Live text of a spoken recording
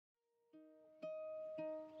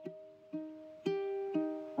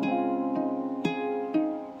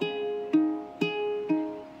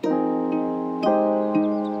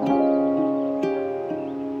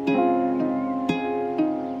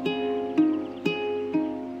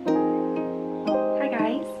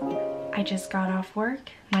I just got off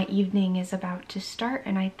work. My evening is about to start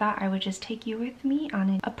and I thought I would just take you with me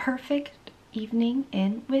on a perfect evening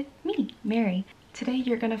in with me, Mary. Today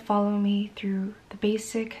you're gonna follow me through the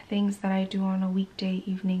basic things that I do on a weekday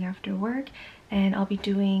evening after work, and I'll be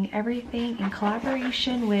doing everything in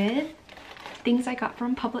collaboration with things I got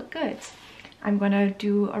from Public Goods. I'm gonna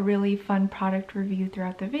do a really fun product review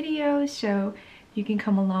throughout the video, so you can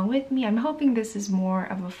come along with me. I'm hoping this is more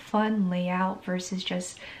of a fun layout versus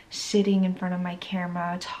just sitting in front of my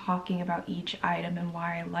camera talking about each item and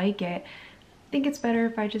why I like it. I think it's better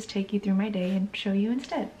if I just take you through my day and show you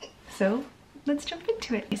instead. So let's jump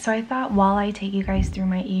into it. So I thought while I take you guys through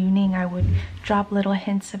my evening, I would drop little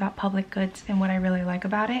hints about Public Goods and what I really like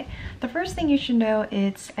about it. The first thing you should know,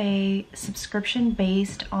 it's a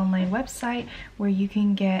subscription-based online website where you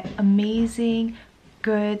can get amazing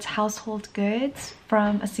goods, household goods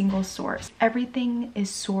from a single source. Everything is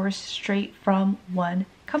sourced straight from one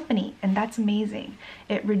company, and that's amazing.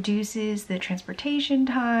 It reduces the transportation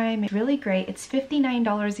time. It's really great. It's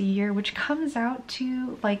 $59 a year, which comes out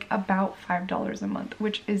to like about $5 a month,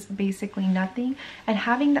 which is basically nothing. And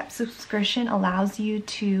having that subscription allows you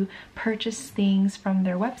to purchase things from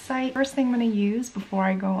their website. First thing I'm going to use before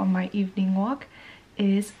I go on my evening walk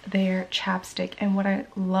is their chapstick. And what I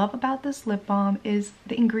love about this lip balm is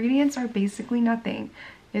the ingredients are basically nothing.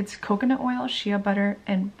 It's coconut oil, shea butter,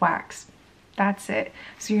 and wax. That's it.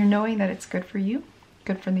 So you're knowing that it's good for you,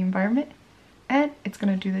 good for the environment, and it's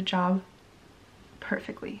gonna do the job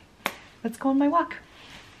perfectly. Let's go on my walk.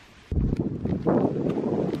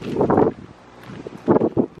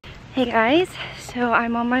 Hey guys, so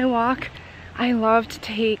I'm on my walk. I love to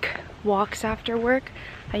take walks after work.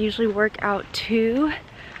 I usually work out too,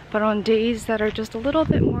 but on days that are just a little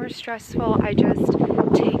bit more stressful, I just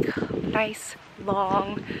take nice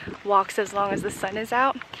long walks as long as the sun is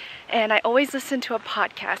out. And I always listen to a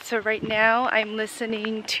podcast. So right now I'm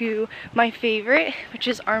listening to my favorite, which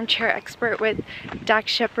is Armchair Expert with Dax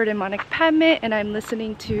Shepard and Monica Padman, and I'm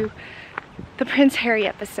listening to the Prince Harry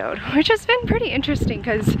episode, which has been pretty interesting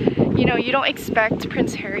because, you know, you don't expect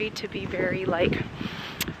Prince Harry to be very like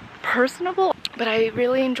personable, but I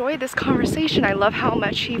really enjoy this conversation. I love how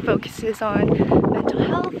much he focuses on mental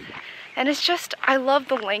health, and it's just, I love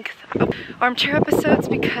the length of Armchair episodes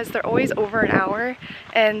because they're always over an hour,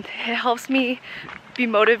 and it helps me be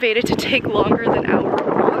motivated to take longer than hour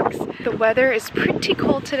walks. The weather is pretty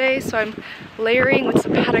cold today, so I'm layering with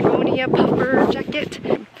some Patagonia puffer jacket.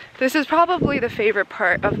 This is probably the favorite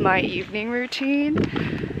part of my evening routine,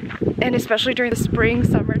 and especially during the spring,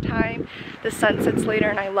 summertime, the sun sets later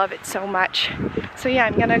and I love it so much. So yeah,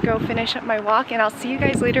 I'm gonna go finish up my walk and I'll see you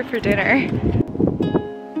guys later for dinner.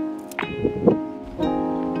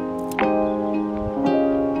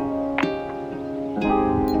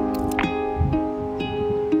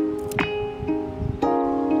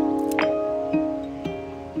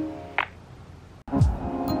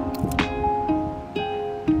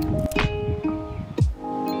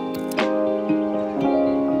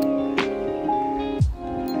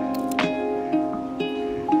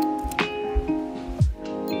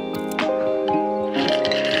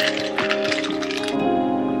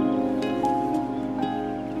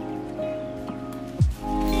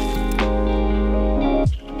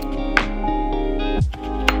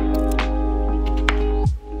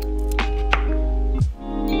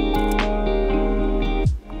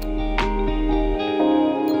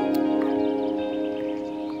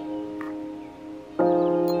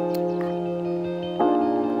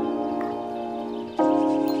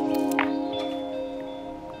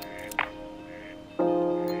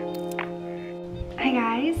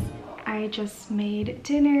 I just made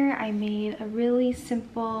dinner. I made a really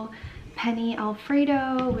simple penne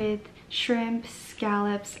alfredo with shrimp,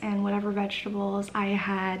 scallops, and whatever vegetables I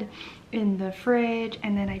had in the fridge,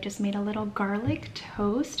 and then I just made a little garlic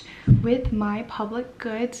toast with my Public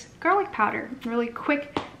Goods garlic powder. Really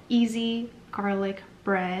quick, easy garlic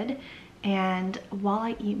bread. And while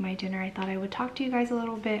I eat my dinner, I thought I would talk to you guys a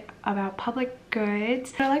little bit about Public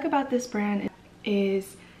Goods. What I like about this brand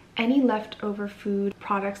is any leftover food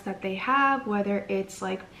products that they have, whether it's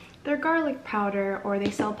like their garlic powder or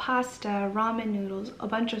they sell pasta, ramen noodles, a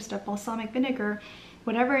bunch of stuff, balsamic vinegar,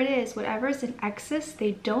 whatever it is, whatever is in excess,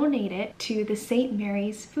 they donate it to the St.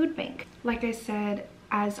 Mary's Food Bank. Like I said,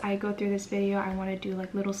 as I go through this video, I want to do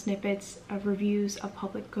like little snippets of reviews of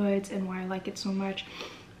Public Goods and why I like it so much.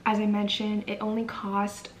 As I mentioned, it only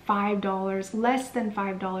cost $5, less than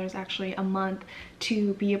 $5 actually a month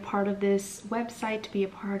to be a part of this website, to be a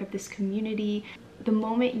part of this community. the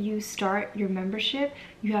moment you start your membership,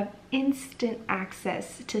 you have instant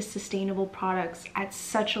access to sustainable products at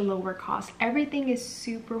such a lower cost. Everything is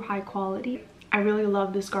super high quality. I really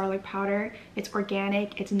love this garlic powder. It's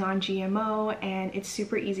organic, it's non-GMO, and it's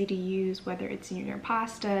super easy to use, whether it's in your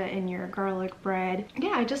pasta, in your garlic bread.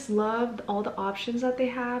 Yeah, I just love all the options that they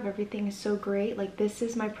have. Everything is so great. Like, this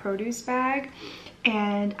is my produce bag,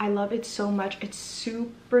 and I love it so much. It's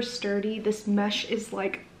super sturdy. This mesh is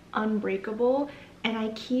like unbreakable, and I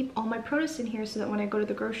keep all my produce in here so that when I go to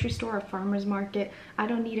the grocery store or farmer's market, I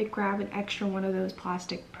don't need to grab an extra one of those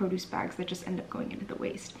plastic produce bags that just end up going into the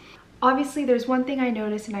waste. Obviously, there's one thing I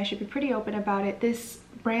noticed, and I should be pretty open about it. This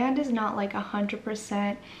brand is not like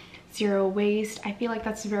 100% zero waste. I feel like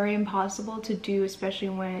that's very impossible to do, especially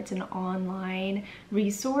when it's an online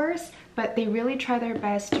resource, but they really try their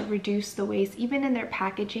best to reduce the waste, even in their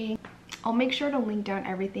packaging. I'll make sure to link down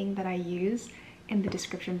everything that I use in the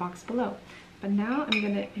description box below. But now I'm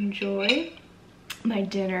gonna enjoy my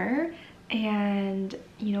dinner. And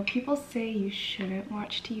you know, people say you shouldn't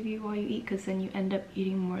watch TV while you eat because then you end up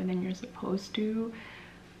eating more than you're supposed to.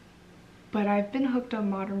 But I've been hooked on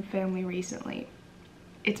Modern Family recently.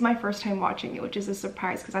 It's my first time watching it, which is a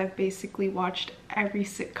surprise because I've basically watched every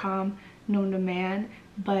sitcom known to man.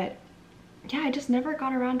 But yeah, I just never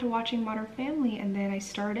got around to watching Modern Family, and then I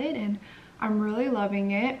started and I'm really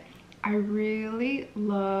loving it. I really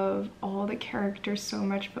love all the characters so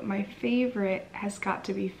much, but my favorite has got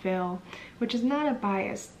to be Phil, which is not a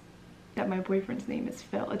bias that my boyfriend's name is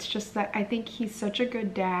Phil. It's just that I think he's such a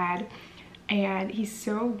good dad and he's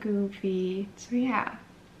so goofy. So yeah,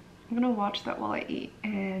 I'm gonna watch that while I eat,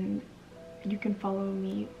 and you can follow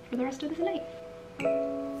me for the rest of this night.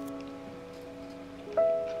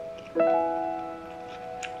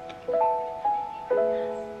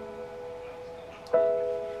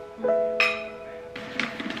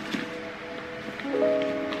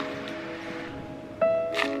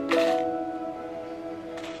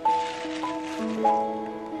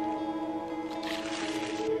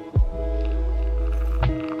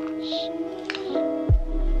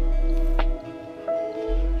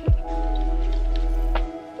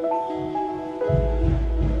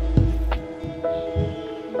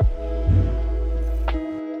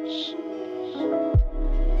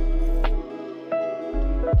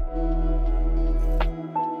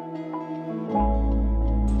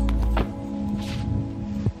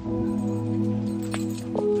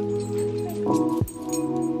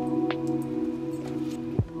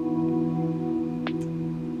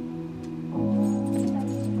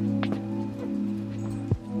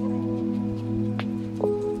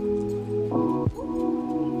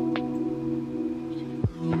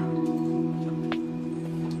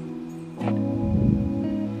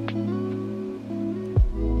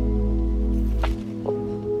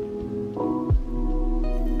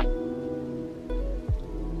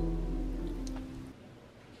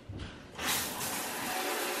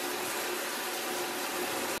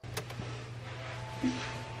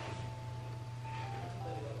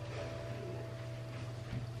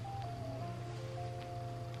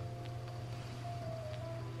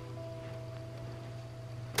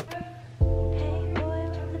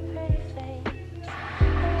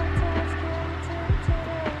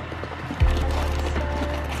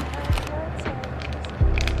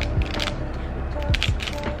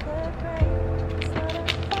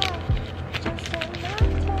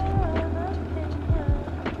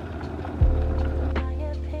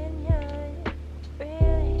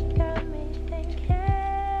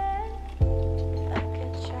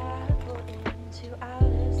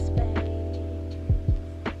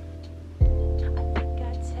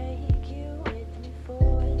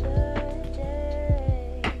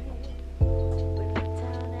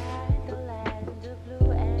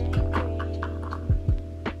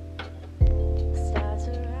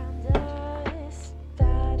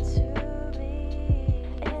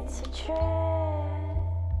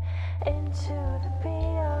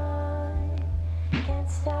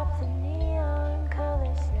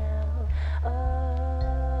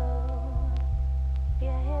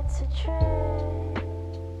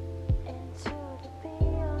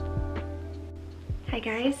 Hi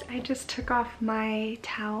guys, I just took off my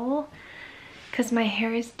towel because my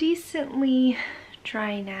hair is decently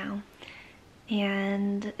dry now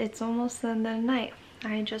and it's almost the end of the night.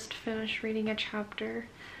 I just finished reading a chapter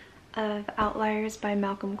of Outliers by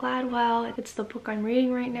Malcolm Gladwell. It's the book I'm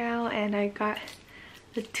reading right now, and I got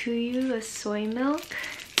the Tuyu, the soy milk,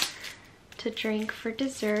 to drink for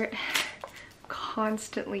dessert.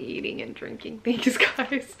 Constantly eating and drinking things,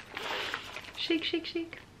 guys. Shake, shake,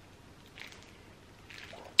 shake.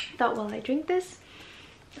 Thought while I drink this,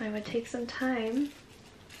 I would take some time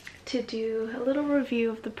to do a little review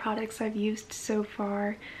of the products I've used so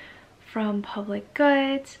far from Public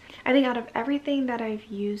Goods. I think out of everything that I've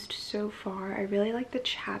used so far, I really like the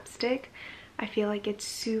chapstick. I feel like it's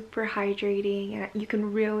super hydrating and you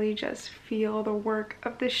can really just feel the work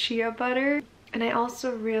of the shea butter. And I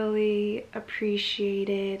also really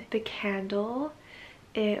appreciated the candle.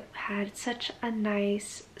 It had such a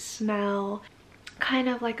nice smell, kind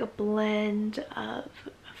of like a blend of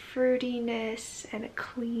fruitiness and a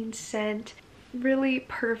clean scent. Really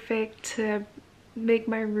perfect to make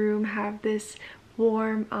my room have this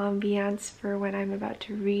warm ambiance for when I'm about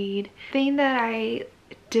to read. The thing that I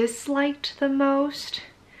disliked the most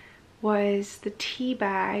was the tea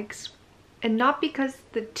bags, and not because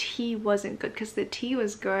the tea wasn't good, because the tea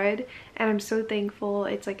was good and I'm so thankful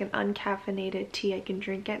it's like an uncaffeinated tea I can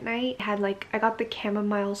drink at night. It had I got the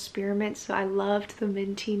chamomile spearmint, so I loved the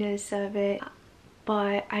mintiness of it,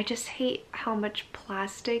 but I just hate how much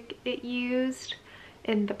plastic it used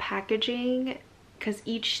in the packaging, because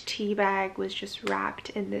each tea bag was just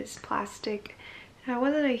wrapped in this plastic. I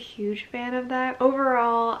wasn't a huge fan of that.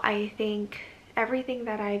 Overall, I think everything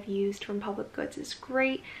that I've used from Public Goods is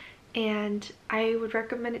great and I would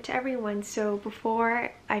recommend it to everyone. So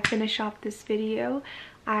before I finish off this video,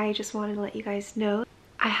 I just wanted to let you guys know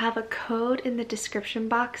I have a code in the description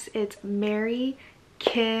box. It's Mary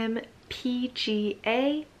Kim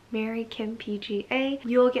PGA. Mary Kim PGA.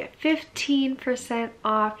 You'll get 15%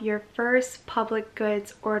 off your first Public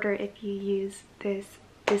Goods order if you use this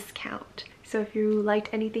discount. So if you liked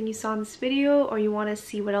anything you saw in this video or you want to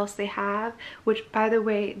see what else they have, which by the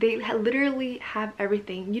way, they literally have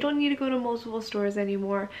everything. You don't need to go to multiple stores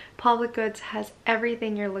anymore. Public Goods has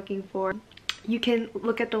everything you're looking for. You can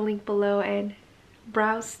look at the link below and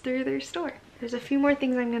browse through their store. There's a few more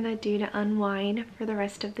things I'm gonna do to unwind for the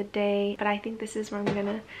rest of the day, but I think this is where I'm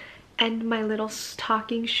gonna end my little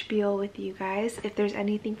talking spiel with you guys. If there's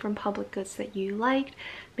anything from Public Goods that you liked,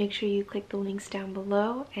 make sure you click the links down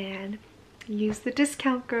below and use the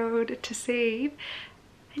discount code to save.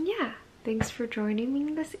 And yeah, thanks for joining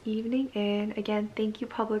me this evening, and again, thank you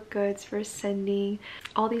Public Goods for sending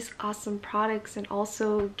all these awesome products and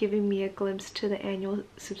also giving me a glimpse to the annual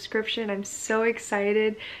subscription. I'm so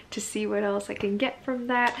excited to see what else I can get from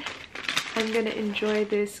that. I'm gonna enjoy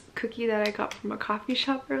this cookie that I got from a coffee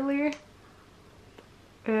shop earlier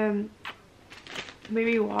and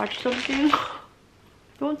maybe watch something.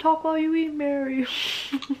 Don't talk while you eat, Mary.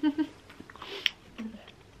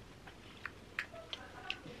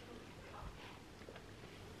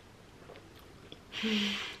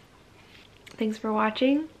 Thanks for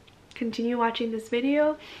watching. Continue watching this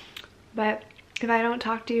video, but if I don't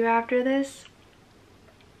talk to you after this,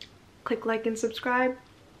 click like and subscribe.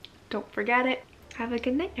 Don't forget it. Have a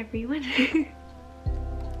good night, everyone.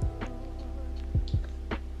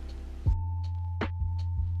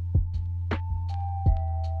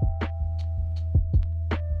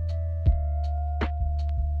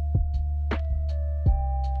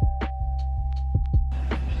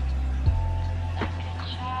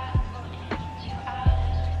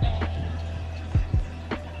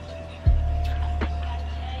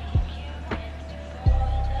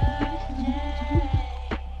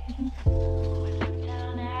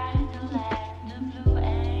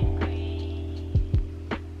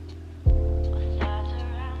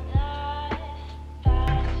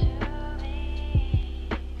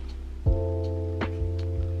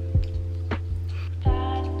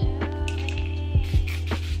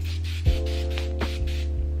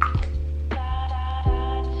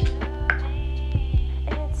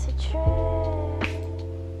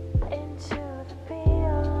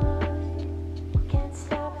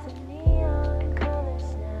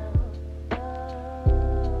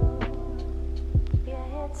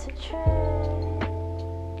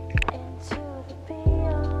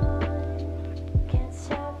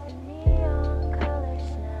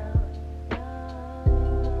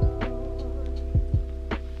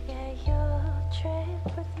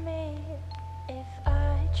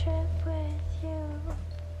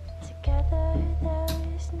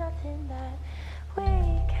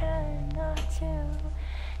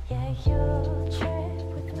 Yeah, you'll trip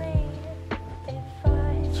with me.